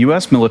in the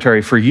US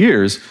military for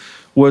years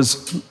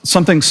was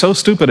something so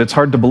stupid it's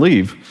hard to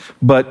believe,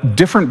 but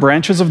different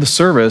branches of the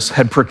service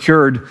had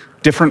procured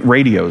different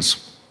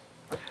radios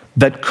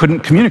that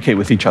couldn't communicate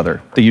with each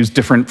other. They used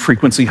different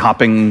frequency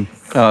hopping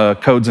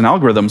codes and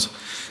algorithms.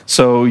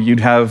 So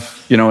you'd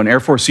have, you know, an Air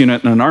Force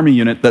unit and an Army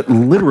unit that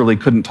literally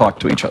couldn't talk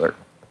to each other.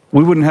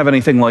 We wouldn't have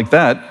anything like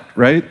that,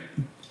 right?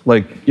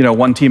 Like, you know,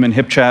 one team in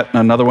HipChat and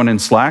another one in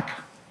Slack.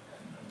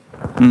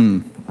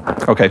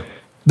 Okay.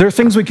 There are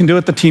things we can do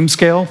at the team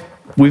scale.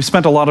 We've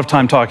spent a lot of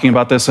time talking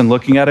about this and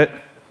looking at it.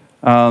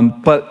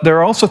 But there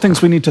are also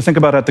things we need to think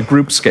about at the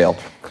group scale.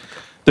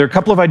 There are a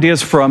couple of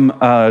ideas from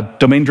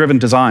domain-driven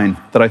design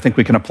that I think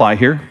we can apply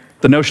here.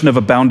 The notion of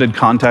a bounded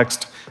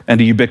context and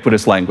a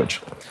ubiquitous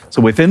language.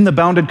 So within the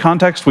bounded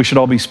context, we should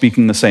all be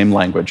speaking the same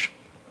language.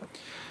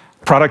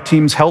 Product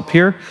teams help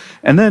here.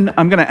 And then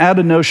I'm going to add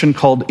a notion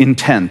called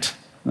intent.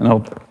 And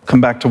I'll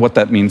come back to what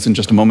that means in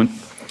just a moment.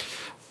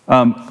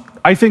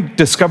 I think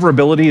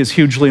discoverability is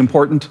hugely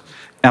important.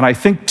 And I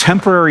think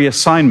temporary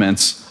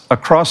assignments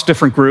across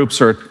different groups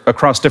or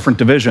across different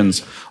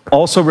divisions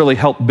also really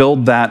help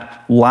build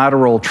that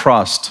lateral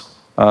trust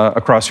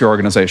across your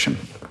organization.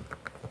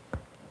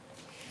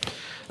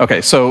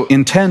 Okay, so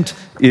intent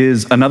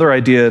is another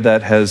idea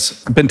that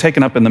has been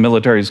taken up in the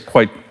militaries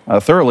quite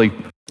thoroughly.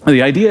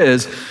 The idea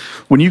is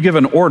when you give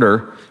an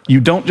order,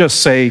 you don't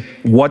just say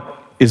what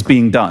is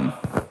being done.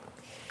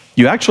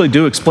 You actually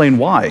do explain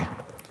why.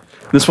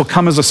 This will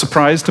come as a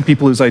surprise to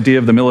people whose idea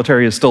of the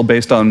military is still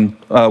based on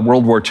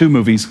World War II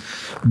movies,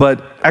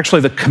 but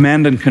actually the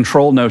command and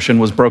control notion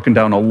was broken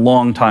down a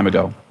long time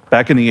ago,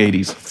 back in the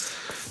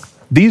 80s.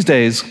 These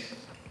days,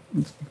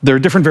 there are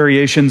different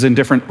variations in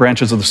different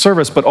branches of the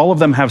service, but all of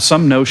them have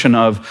some notion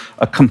of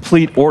a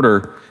complete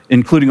order,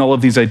 including all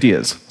of these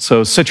ideas.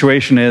 So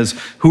situation is,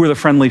 who are the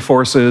friendly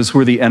forces? Who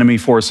are the enemy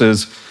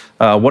forces?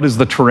 What is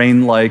the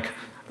terrain like?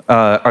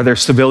 Are there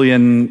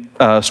civilian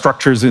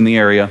structures in the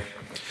area?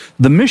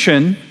 The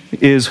mission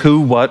is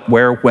who, what,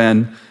 where,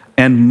 when,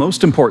 and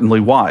most importantly,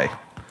 why.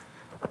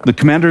 The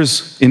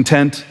commander's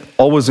intent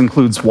always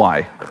includes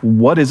why.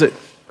 What is it?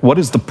 What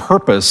is the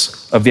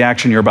purpose of the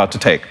action you're about to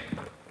take?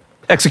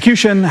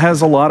 Execution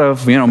has a lot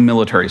of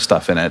military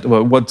stuff in it.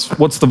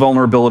 What's the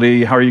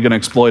vulnerability? How are you going to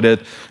exploit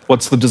it?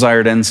 What's the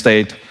desired end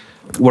state?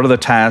 What are the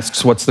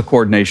tasks? What's the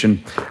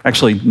coordination?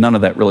 Actually, none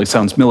of that really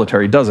sounds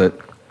military, does it?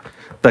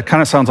 That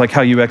kind of sounds like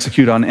how you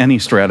execute on any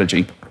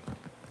strategy.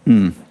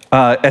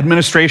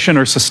 Administration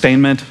or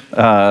sustainment,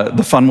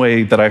 the fun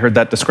way that I heard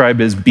that described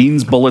is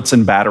beans, bullets,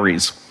 and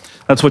batteries.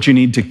 That's what you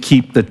need to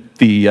keep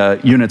the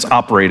units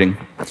operating.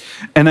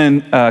 And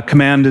then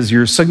command is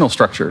your signal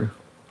structure.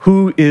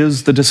 Who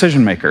is the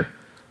decision maker?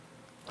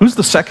 Who's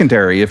the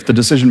secondary if the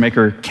decision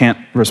maker can't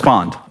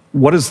respond?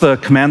 What is the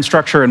command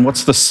structure and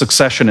what's the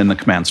succession in the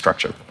command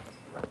structure?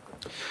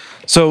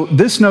 So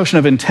this notion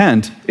of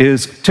intent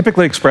is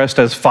typically expressed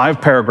as 5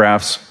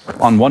 paragraphs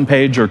on 1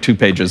 page or 2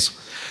 pages.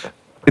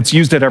 It's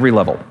used at every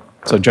level.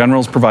 So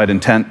generals provide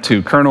intent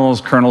to colonels,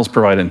 colonels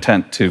provide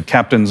intent to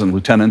captains and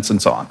lieutenants,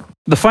 and so on.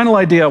 The final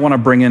idea I want to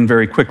bring in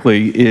very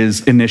quickly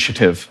is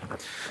initiative.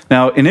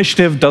 Now,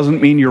 initiative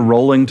doesn't mean you're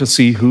rolling to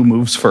see who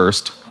moves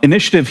first.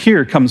 Initiative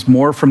here comes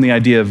more from the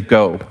idea of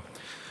go.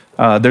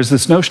 There's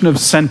this notion of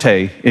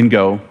sente in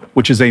Go,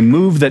 which is a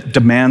move that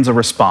demands a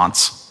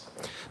response.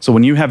 So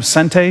when you have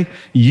sente,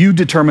 you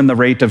determine the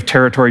rate of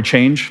territory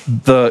change.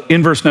 The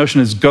inverse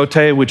notion is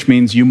gote, which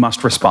means you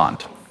must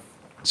respond.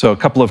 So a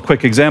couple of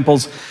quick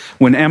examples.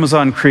 When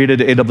Amazon created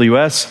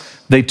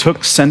AWS, they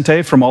took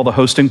sente from all the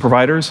hosting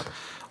providers.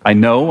 I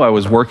know I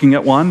was working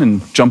at one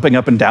and jumping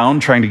up and down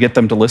trying to get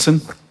them to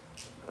listen.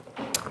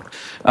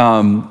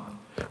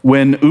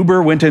 When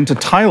Uber went into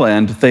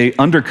Thailand, they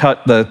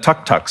undercut the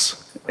tuk-tuks.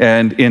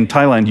 And in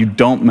Thailand, you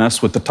don't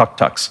mess with the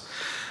tuk-tuks.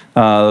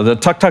 The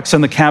tuk-tuks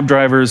and the cab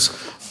drivers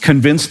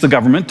convinced the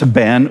government to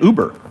ban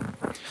Uber.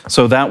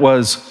 So that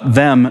was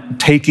them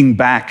taking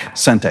back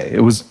sente.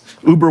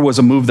 Uber was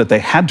a move that they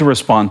had to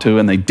respond to,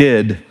 and they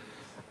did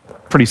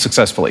pretty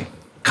successfully.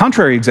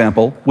 Contrary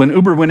example, when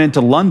Uber went into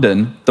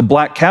London, the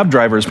black cab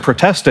drivers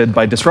protested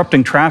by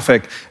disrupting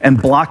traffic and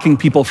blocking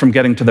people from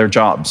getting to their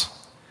jobs.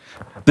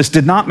 This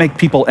did not make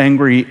people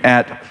angry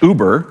at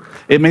Uber.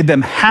 It made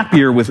them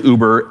happier with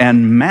Uber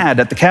and mad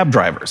at the cab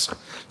drivers.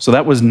 So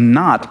that was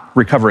not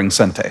recovering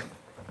sente.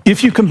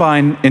 If you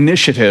combine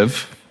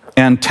initiative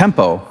and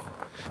tempo,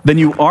 then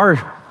you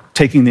are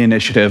taking the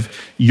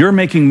initiative, you're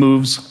making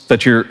moves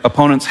that your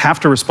opponents have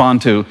to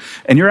respond to,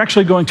 and you're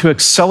actually going to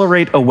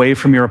accelerate away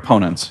from your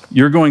opponents.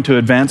 You're going to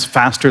advance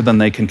faster than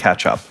they can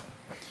catch up.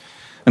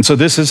 And so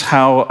this is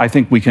how I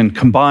think we can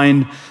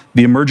combine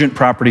the emergent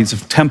properties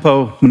of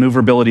tempo,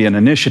 maneuverability, and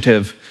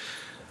initiative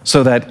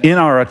so that in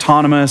our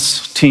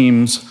autonomous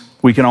teams,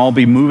 we can all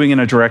be moving in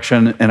a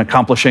direction and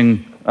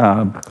accomplishing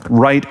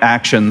right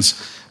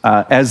actions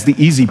as the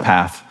easy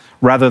path,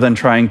 rather than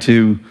trying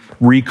to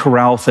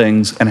re-corral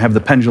things and have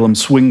the pendulum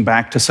swing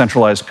back to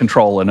centralized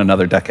control in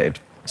another decade.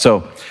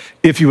 So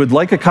if you would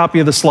like a copy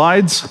of the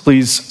slides,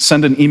 please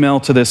send an email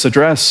to this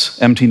address,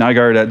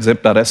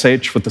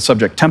 mtnygard@zip.sh, with the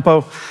subject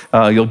tempo.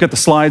 You'll get the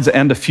slides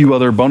and a few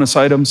other bonus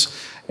items,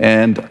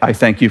 and I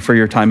thank you for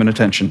your time and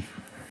attention.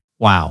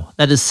 Wow,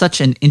 that is such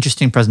an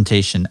interesting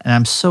presentation, and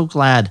I'm so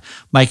glad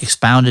Mike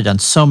expounded on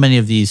so many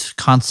of these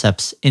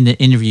concepts in the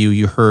interview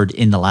you heard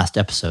in the last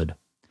episode.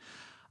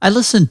 I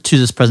listened to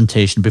this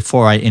presentation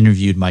before I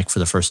interviewed Mike for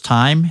the first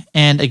time,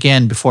 and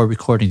again before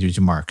recording these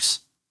remarks.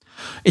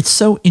 It's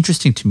so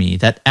interesting to me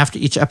that after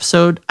each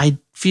episode, I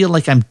feel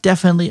like I'm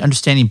definitely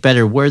understanding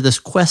better where this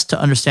quest to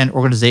understand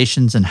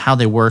organizations and how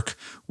they work,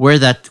 where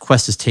that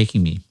quest is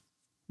taking me.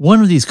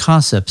 One of these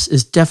concepts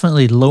is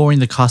definitely lowering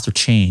the cost of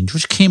change,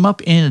 which came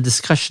up in a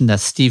discussion that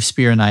Steve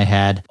Spear and I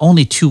had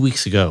only 2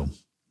 weeks ago.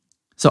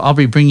 So I'll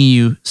be bringing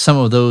you some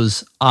of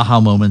those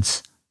aha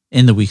moments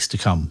in the weeks to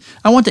come.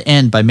 I want to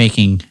end by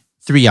making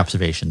 3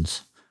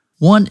 observations.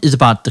 One is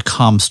about the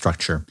comm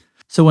structure.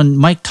 So when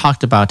Mike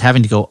talked about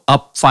having to go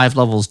up 5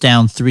 levels,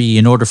 down 3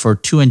 in order for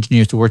 2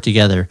 engineers to work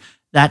together,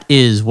 that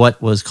is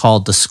what was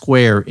called the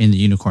square in the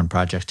Unicorn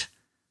project.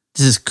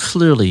 This is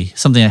clearly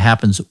something that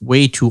happens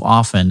way too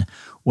often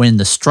when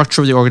the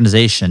structure of the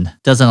organization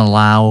doesn't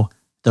allow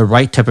the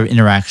right type of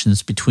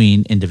interactions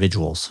between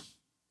individuals.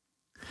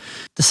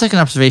 The second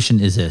observation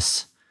is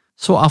this.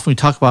 So often we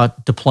talk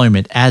about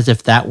deployment as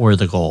if that were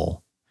the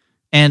goal.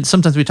 And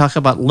sometimes we talk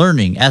about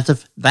learning as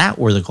if that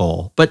were the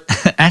goal. But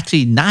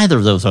actually, neither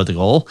of those are the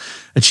goal.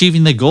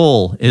 Achieving the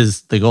goal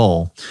is the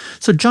goal.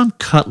 So John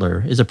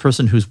Cutler is a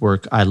person whose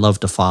work I love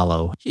to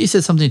follow. He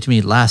said something to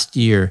me last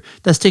year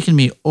that's taken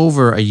me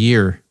over a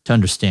year to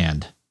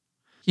understand.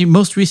 He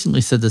most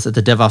recently said this at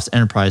the DevOps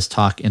Enterprise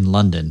talk in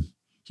London.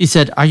 He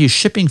said, "Are you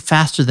shipping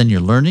faster than you're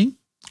learning?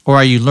 Or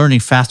are you learning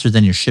faster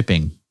than you're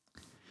shipping?"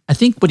 I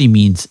think what he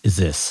means is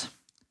this.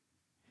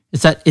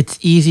 It's that it's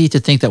easy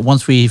to think that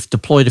once we've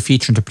deployed a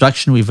feature into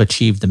production, we've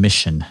achieved the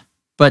mission.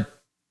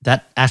 But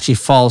that actually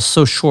falls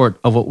so short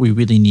of what we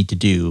really need to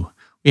do.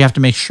 We have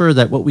to make sure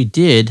that what we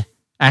did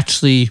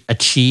actually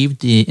achieved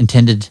the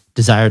intended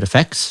desired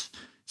effects.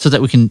 so that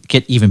we can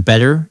get even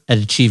better at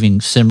achieving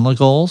similar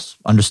goals,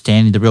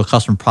 understanding the real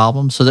customer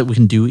problems so that we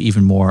can do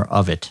even more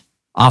of it.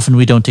 Often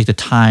we don't take the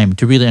time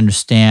to really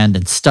understand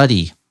and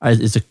study,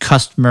 is the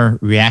customer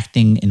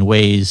reacting in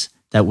ways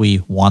that we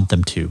want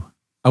them to?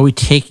 Are we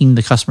taking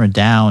the customer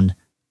down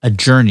a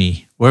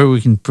journey where we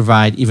can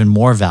provide even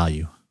more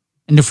value?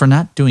 And if we're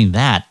not doing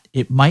that,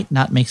 it might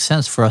not make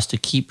sense for us to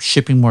keep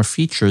shipping more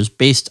features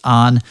based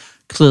on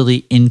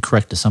clearly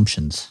incorrect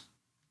assumptions.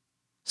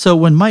 So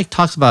when Mike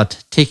talks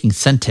about taking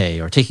sente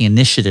or taking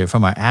initiative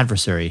from our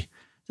adversary,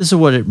 this is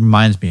what it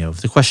reminds me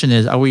of. The question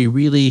is, are we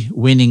really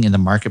winning in the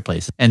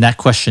marketplace? And that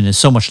question is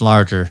so much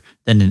larger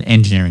than an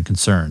engineering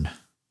concern.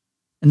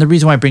 And the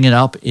reason why I bring it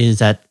up is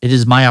that it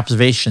is my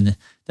observation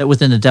that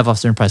within the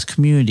DevOps enterprise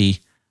community,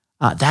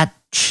 that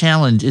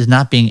challenge is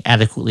not being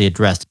adequately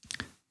addressed.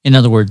 In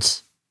other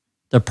words,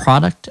 the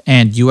product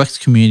and UX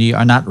community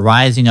are not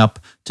rising up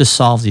to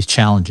solve these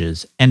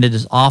challenges, and it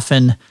is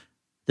often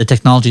the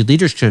technology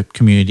leadership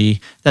community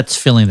that's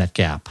filling that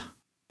gap.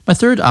 My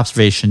third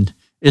observation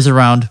is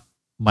around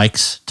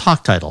Mike's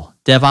talk title,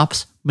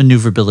 DevOps,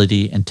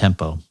 Maneuverability, and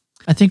Tempo.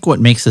 I think what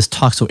makes this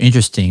talk so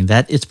interesting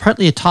that it's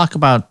partly a talk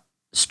about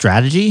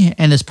strategy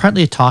and it's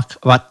partly a talk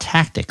about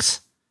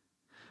tactics.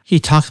 He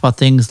talks about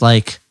things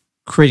like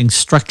creating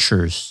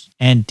structures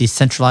and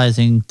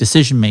decentralizing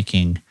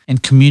decision-making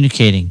and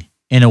communicating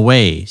in a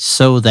way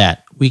so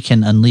that we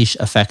can unleash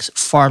effects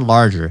far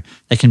larger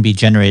that can be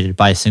generated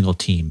by a single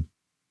team.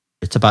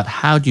 It's about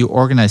how do you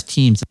organize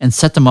teams and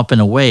set them up in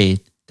a way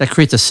that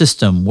creates a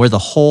system where the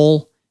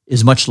whole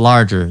is much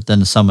larger than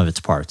the sum of its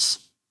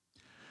parts.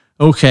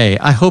 Okay,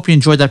 I hope you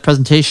enjoyed that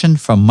presentation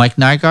from Mike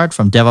Nygard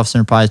from DevOps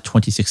Enterprise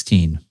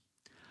 2016.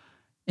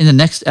 In the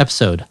next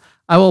episode,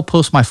 I will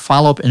post my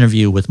follow-up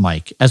interview with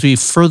Mike as we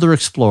further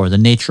explore the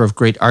nature of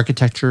great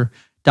architecture,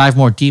 dive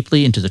more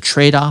deeply into the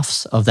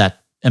trade-offs of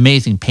that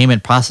amazing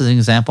payment processing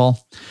example,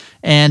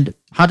 and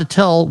how to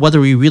tell whether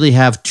we really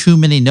have too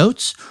many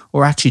notes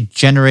or actually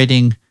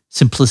generating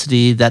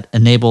simplicity that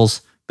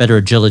enables better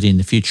agility in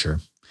the future.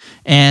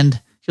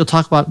 And he'll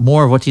talk about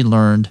more of what he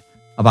learned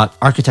about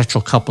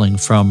architectural coupling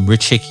from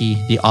Rich Hickey,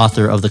 the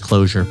author of the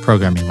Clojure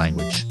programming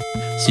language.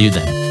 See you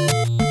then.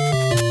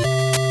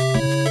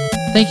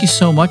 Thank you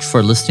so much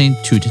for listening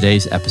to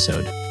today's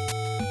episode.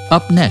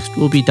 Up next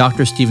will be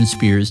Dr. Steven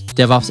Spears'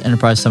 DevOps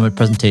Enterprise Summit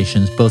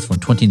presentations, both from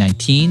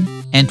 2019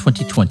 and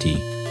 2020,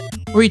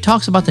 where he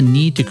talks about the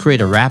need to create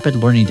a rapid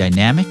learning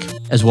dynamic,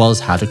 as well as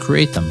how to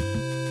create them.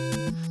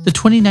 The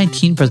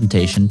 2019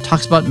 presentation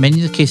talks about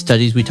many of the case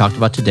studies we talked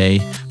about today,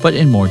 but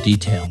in more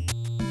detail.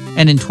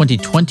 And in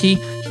 2020,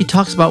 he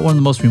talks about one of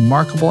the most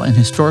remarkable and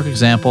historic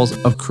examples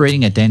of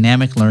creating a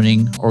dynamic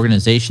learning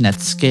organization at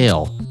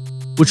scale,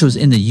 which was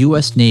in the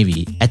US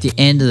Navy at the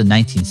end of the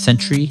 19th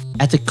century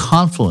at the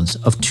confluence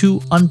of two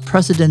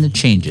unprecedented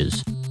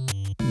changes.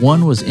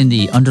 One was in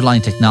the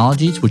underlying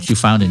technologies which you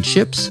found in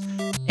ships,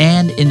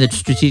 and in the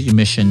strategic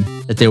mission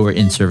that they were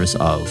in service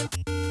of.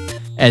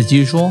 As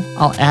usual,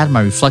 I'll add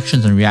my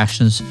reflections and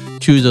reactions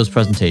to those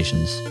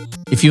presentations.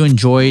 If you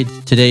enjoyed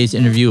today's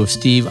interview with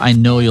Steve, I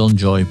know you'll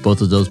enjoy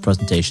both of those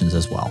presentations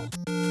as well.